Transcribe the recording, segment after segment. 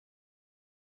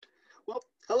Well,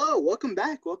 hello, welcome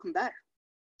back, welcome back.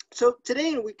 So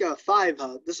today in week 5,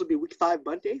 this will be week 5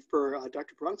 Monday for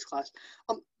Dr. Pirrung's class.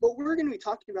 What we're going to be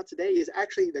talking about today is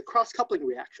actually the cross-coupling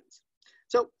reactions.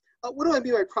 So what do I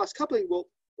mean by cross-coupling? Well,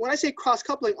 when I say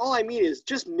cross-coupling, all I mean is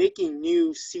just making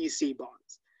new CC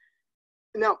bonds.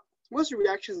 Now, most of the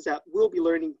reactions that we'll be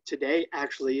learning today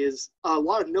actually is a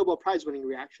lot of Nobel Prize winning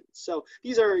reactions. So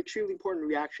these are extremely important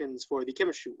reactions for the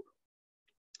chemistry world.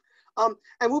 And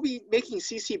we'll be making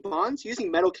CC bonds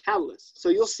using metal catalysts. So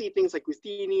you'll see things like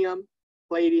ruthenium,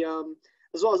 palladium,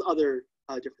 as well as other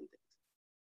different things.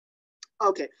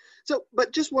 Okay, so,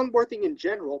 but just one more thing in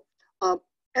general.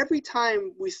 Every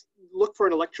time we look for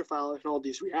an electrophile in all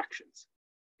these reactions,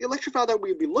 the electrophile that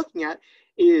we'll be looking at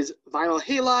is vinyl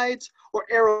halides or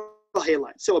aryl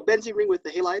halides. So a benzene ring with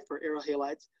the halide for aryl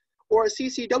halides, or a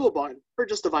CC double bond for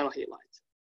just the vinyl halides.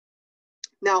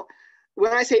 Now,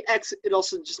 when I say X, it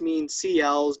also just means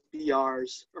CLs,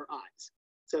 BRs, or Is.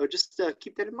 So just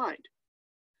keep that in mind.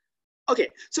 Okay,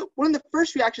 so one of the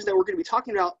first reactions that we're going to be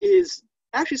talking about is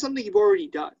actually something you've already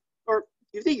done, or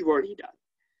you think you've already done.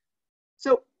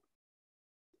 So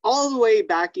all the way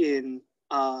back in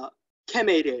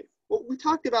Chem008C, what we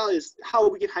talked about is how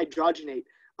we can hydrogenate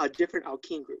different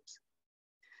alkene groups.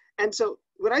 And so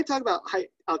when I talk about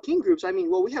alkene groups, I mean,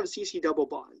 well, we have a CC double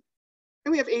bond,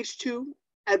 and we have H2,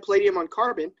 add palladium on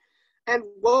carbon, and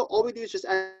well, all we do is just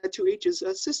add two H's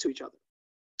cis to each other.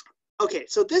 Okay,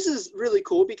 so this is really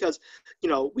cool because, you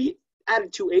know, we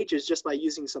added two H's just by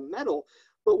using some metal,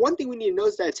 but one thing we need to know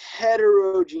is that it's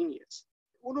heterogeneous.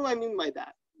 What do I mean by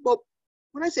that? Well,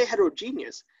 when I say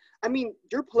heterogeneous, I mean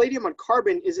your palladium on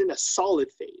carbon is in a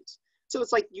solid phase. So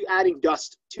it's like you adding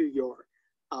dust to your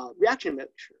reaction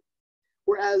mixture.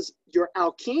 Whereas your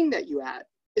alkene that you add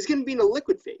is going to be in a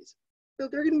liquid phase. So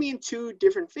they're going to be in two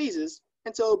different phases,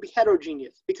 and so it'll be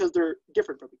heterogeneous because they're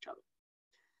different from each other.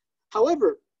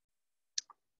 However,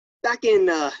 back in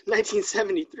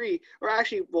 1973, or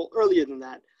actually, well, earlier than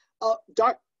that,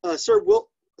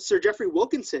 Sir Geoffrey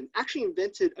Wilkinson actually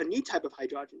invented a new type of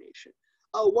hydrogenation,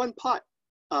 a one-pot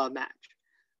match.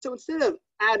 So instead of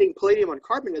adding palladium on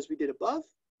carbon as we did above,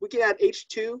 we can add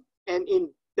H2, and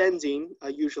in benzene,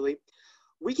 usually,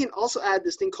 we can also add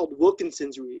this thing called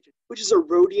Wilkinson's reagent, which is a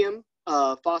rhodium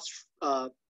phosphine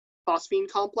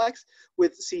complex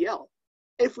with Cl.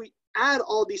 And if we add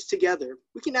all these together,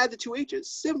 we can add the two H's,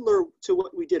 similar to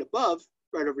what we did above,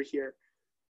 right over here.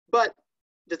 But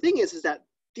the thing is that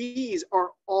these are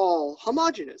all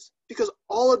homogeneous because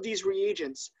all of these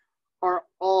reagents are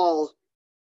all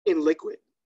in liquid.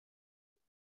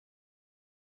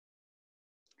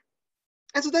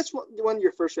 And so that's one of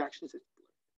your first reactions.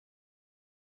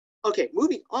 Okay,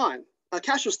 moving on.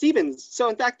 Castro-Stevens, so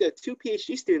in fact, the two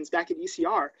PhD students back at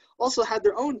ECR also had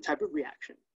their own type of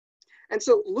reaction. And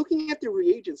so looking at the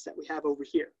reagents that we have over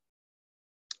here,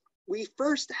 we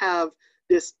first have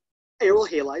this aryl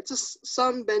halide, so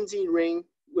some benzene ring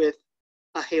with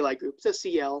a halide group, so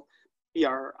Cl, Br,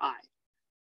 or I.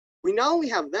 We not only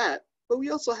have that, but we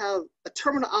also have a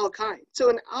terminal alkyne. So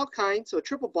an alkyne, so a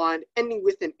triple bond ending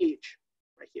with an H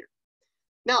right here.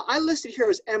 Now I listed here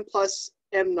as M+,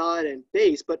 M0, and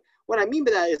base, but what I mean by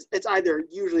that is it's either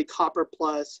usually copper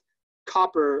plus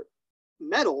copper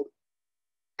metal,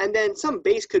 and then some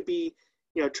base could be,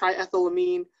 you know,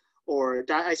 triethylamine or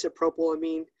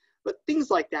diisopropylamine, but things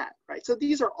like that, right? So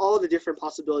these are all the different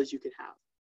possibilities you could have.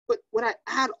 But when I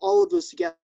add all of those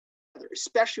together,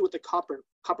 especially with the copper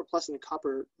plus and the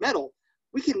copper metal,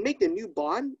 we can make a new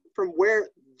bond from where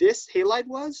this halide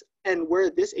was and where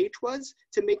this H was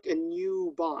to make a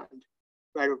new bond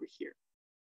right over here.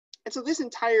 And so this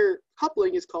entire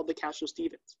coupling is called the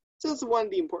Castro-Stevens. So that's one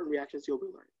of the important reactions you'll be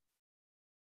learning.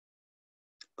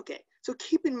 Okay, so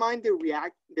keep in mind the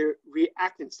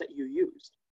reactants that you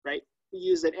used, right? We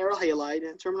used an aryl halide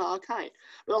and a terminal alkyne,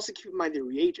 but also keep in mind the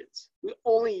reagents. We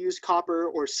only use copper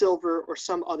or silver or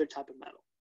some other type of metal.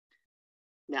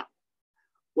 Now,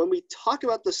 when we talk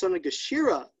about the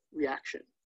Sonogashira reaction,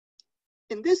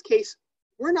 in this case,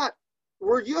 we're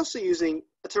also using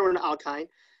a terminal alkyne,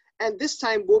 and this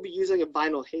time we'll be using a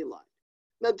vinyl halide.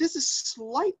 Now this is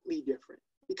slightly different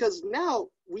because now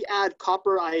we add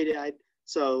copper iodide,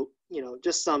 so, you know,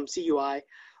 just some CuI,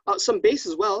 some base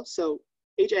as well, so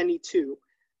HNE2,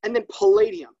 and then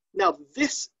palladium. Now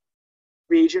this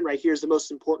reagent right here is the most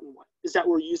important one, is that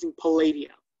we're using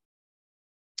palladium.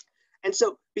 And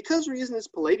so because we're using this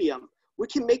palladium, we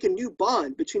can make a new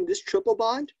bond between this triple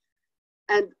bond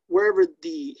and wherever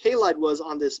the halide was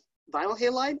on this vinyl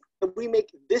halide, and we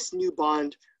make this new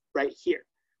bond right here.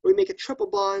 We make a triple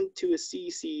bond to a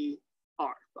CCR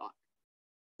bond.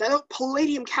 That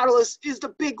palladium catalyst is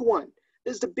the big one.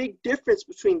 There's the big difference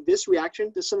between this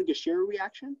reaction, the Sonogashira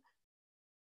reaction,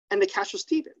 and the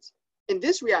Castro-Stevens. In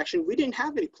this reaction, we didn't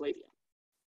have any palladium.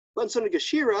 But in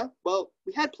Sonogashira, well,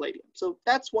 we had palladium. So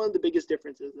that's one of the biggest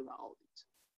differences about all of these.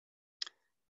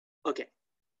 Okay.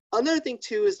 Another thing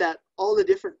too is that all the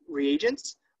different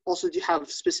reagents also do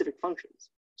have specific functions.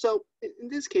 So in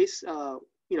this case,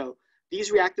 you know,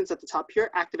 these reactants at the top here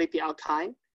activate the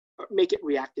alkyne, or make it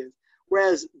reactive.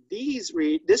 Whereas this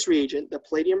reagent, the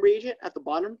palladium reagent at the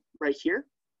bottom right here,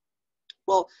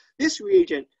 well, this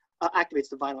reagent activates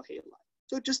the vinyl halide.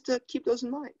 So just to keep those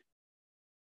in mind.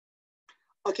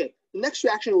 Okay, the next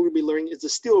reaction we're going to be learning is the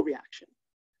SIL reaction.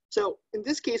 So in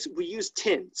this case, we use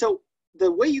tin. So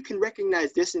the way you can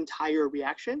recognize this entire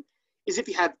reaction is if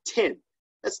you have tin.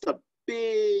 That's the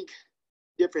big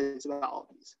difference about all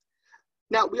of these.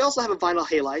 Now, we also have a vinyl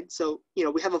halide. So, you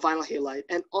know, we have a vinyl halide.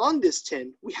 And on this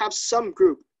tin, we have some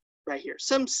group right here,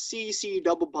 some CC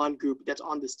double bond group that's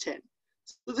on this tin.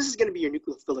 So this is going to be your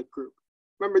nucleophilic group.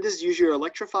 Remember, this is usually your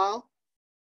electrophile.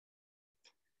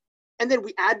 And then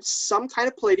we add some kind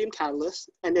of palladium catalyst,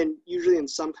 and then usually in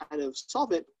some kind of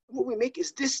solvent, what we make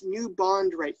is this new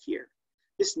bond right here,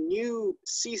 this new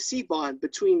CC bond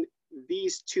between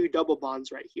these two double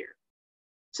bonds right here.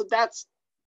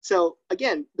 So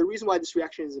again, the reason why this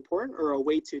reaction is important, or a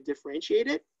way to differentiate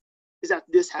it, is that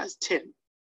this has tin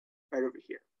right over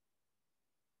here.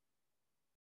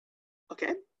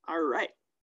 Okay, all right.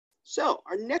 So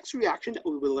our next reaction that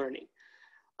we'll be learning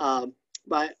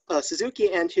by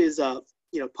Suzuki and his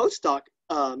postdoc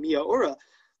Miyaura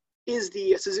is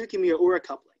the Suzuki-Miyaura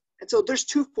coupling. And so there's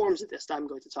two forms of this that I'm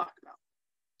going to talk about.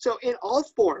 So in all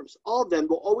forms, all of them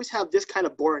will always have this kind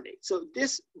of boronate. So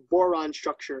this boron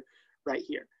structure right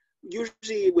here,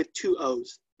 usually with two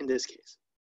O's in this case.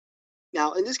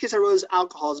 Now in this case I wrote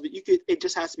alcohols, but it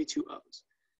just has to be two O's.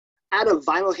 Add a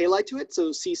vinyl halide to it, so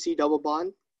CC double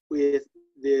bond with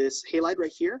this halide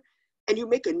right here, and you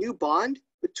make a new bond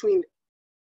between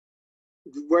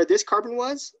where this carbon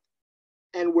was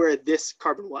and where this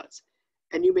carbon was.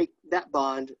 And you make that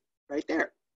bond right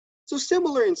there. So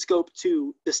similar in scope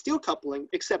to the SIL coupling,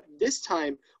 except this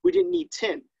time we didn't need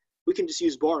tin. We can just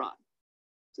use boron.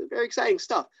 So very exciting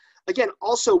stuff. Again,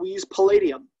 also we use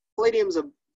palladium. Palladium is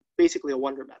basically a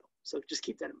wonder metal. So just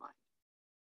keep that in mind.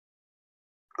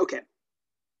 Okay.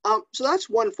 So that's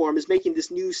one form, is making this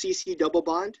new CC double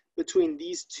bond between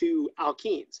these two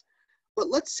alkenes. But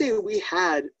let's say we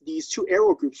had these two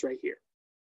aryl groups right here.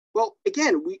 Well,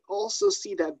 again, we also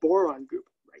see that boron group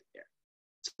right there.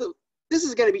 So this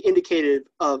is going to be indicative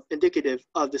of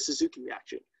the Suzuki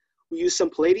reaction. We use some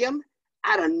palladium,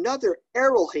 add another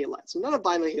aryl halide, so not a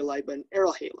vinyl halide, but an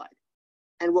aryl halide.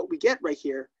 And what we get right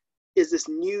here is this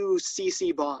new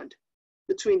CC bond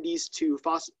between these two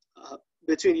benzene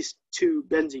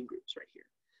groups right here,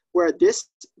 where this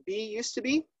B used to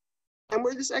be and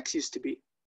where this X used to be.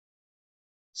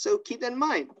 So keep that in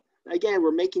mind. Again,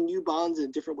 we're making new bonds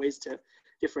and different ways to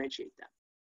differentiate them.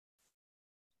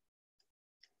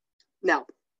 Now,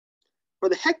 for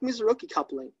the Heck-Mizoroki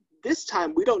coupling, this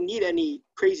time we don't need any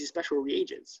crazy special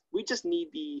reagents. We just need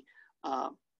the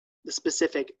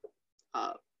specific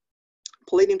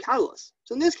palladium catalyst.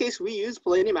 So in this case, we use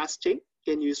palladium acetate,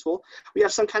 again useful. We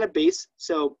have some kind of base,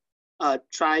 so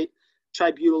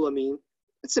tributylamine,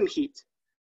 and some heat.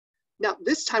 Now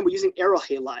this time we're using aryl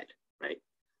halide, right?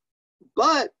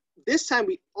 But this time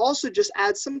we also just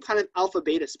add some kind of alpha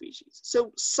beta species.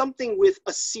 So something with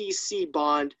a CC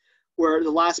bond where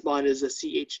the last bond is a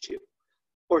CH2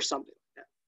 or something like that.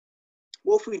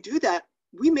 Well, if we do that,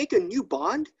 we make a new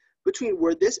bond between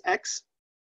where this X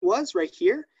was right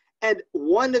here and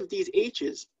one of these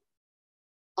H's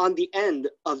on the end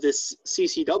of this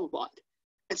CC double bond.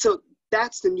 And so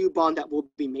that's the new bond that we'll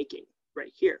be making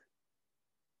right here.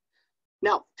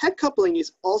 Now, head coupling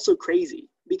is also crazy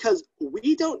because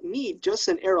we don't need just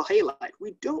an aryl halide.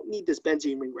 We don't need this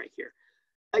benzene ring right here.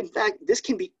 In fact, this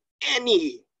can be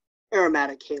any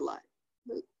aromatic halide.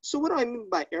 So what do I mean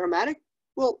by aromatic?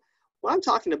 Well, what I'm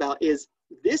talking about is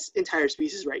this entire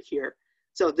species right here.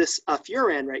 So this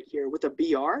furan right here with a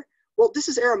Br, well, this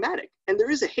is aromatic and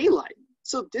there is a halide.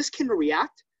 So this can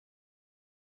react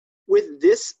with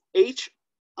this H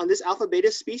on this alpha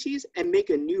beta species and make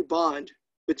a new bond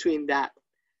between that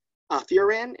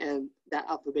furan and that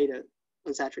alpha beta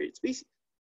unsaturated species.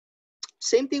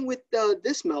 Same thing with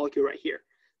this molecule right here.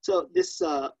 So this,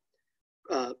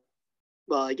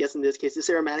 well, I guess in this case, this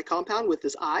aromatic compound with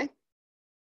this I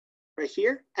right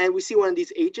here, and we see one of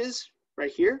these H's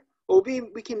right here. Well,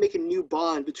 we can make a new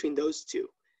bond between those two,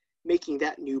 making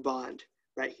that new bond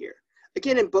right here.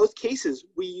 Again, in both cases,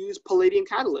 we use palladium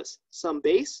catalyst, some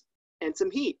base and some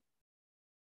heat.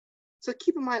 So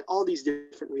keep in mind all these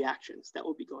different reactions that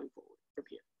will be going forward from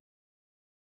here.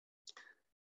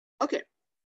 Okay,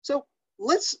 so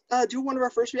let's do one of our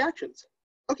first reactions.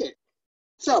 Okay,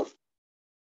 so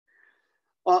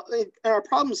in our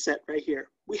problem set right here,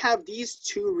 we have these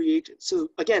two reagents. So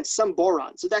again, some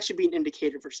boron, so that should be an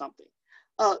indicator for something.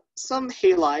 Some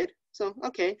halide, so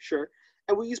okay, sure.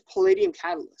 And we use palladium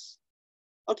catalyst.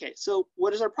 Okay, so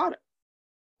what is our product?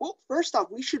 Well, first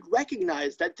off, we should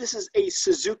recognize that this is a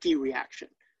Suzuki reaction,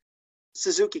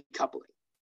 Suzuki coupling.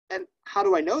 And how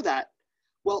do I know that?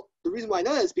 Well, the reason why I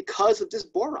know that is because of this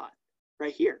boron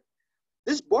right here.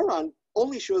 This boron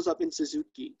only shows up in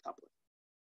Suzuki coupling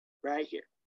right here,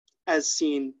 as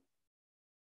seen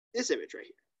this image right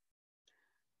here.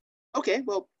 Okay,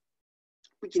 well,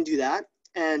 we can do that.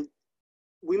 And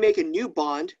we make a new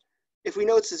bond. If we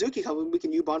know it's Suzuki coupling, we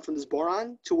can new bond from this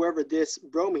boron to wherever this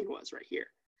bromine was right here.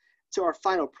 So our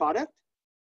final product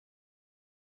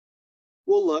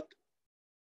will look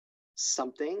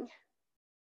something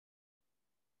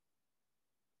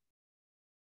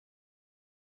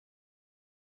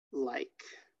like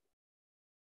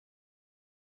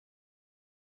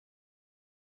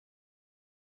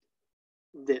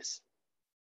this,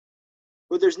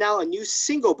 where there's now a new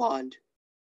single bond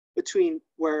between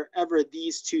wherever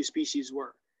these two species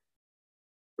were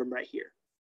from right here.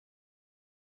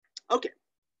 Okay,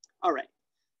 all right.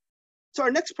 So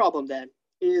our next problem then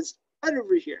is right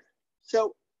over here.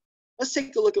 So let's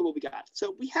take a look at what we got.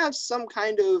 So we have some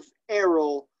kind of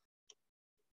aryl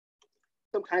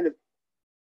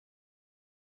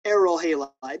halide.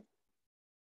 Okay,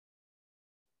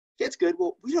 it's good.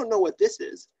 Well, we don't know what this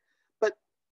is, but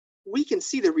we can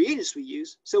see the reagents we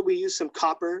use. So we use some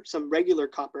copper, some regular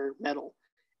copper metal,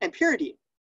 and pyridine.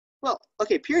 Well,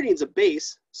 okay, pyradine's a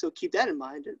base, so keep that in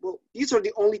mind. Well, these are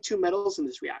the only two metals in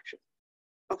this reaction.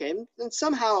 Okay, and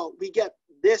somehow we get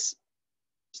this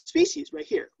species right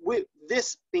here with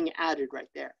this being added right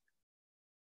there.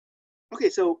 Okay,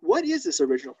 so what is this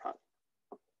original product?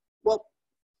 Well,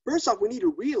 first off, we need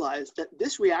to realize that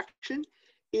this reaction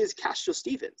is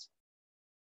Castro-Stevens.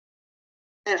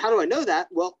 And how do I know that?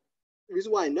 Well, the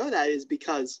reason why I know that is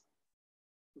because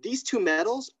these two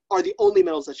metals are the only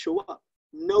metals that show up.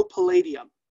 No palladium.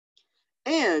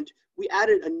 And we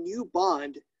added a new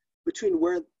bond between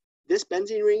where this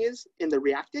benzene ring is in the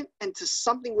reactant and to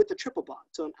something with a triple bond,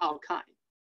 so an alkyne.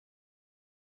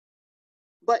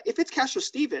 But if it's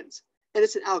Castro-Stevens and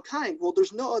it's an alkyne, well,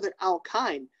 there's no other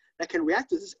alkyne that can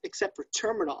react with this except for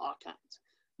terminal alkynes,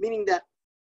 meaning that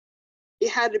it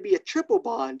had to be a triple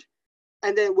bond,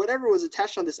 and then whatever was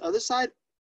attached on this other side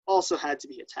also had to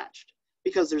be attached,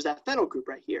 because there's that phenyl group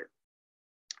right here.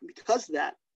 Because of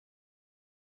that,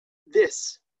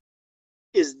 this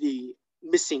is the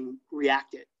missing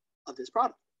reactant of this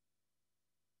product.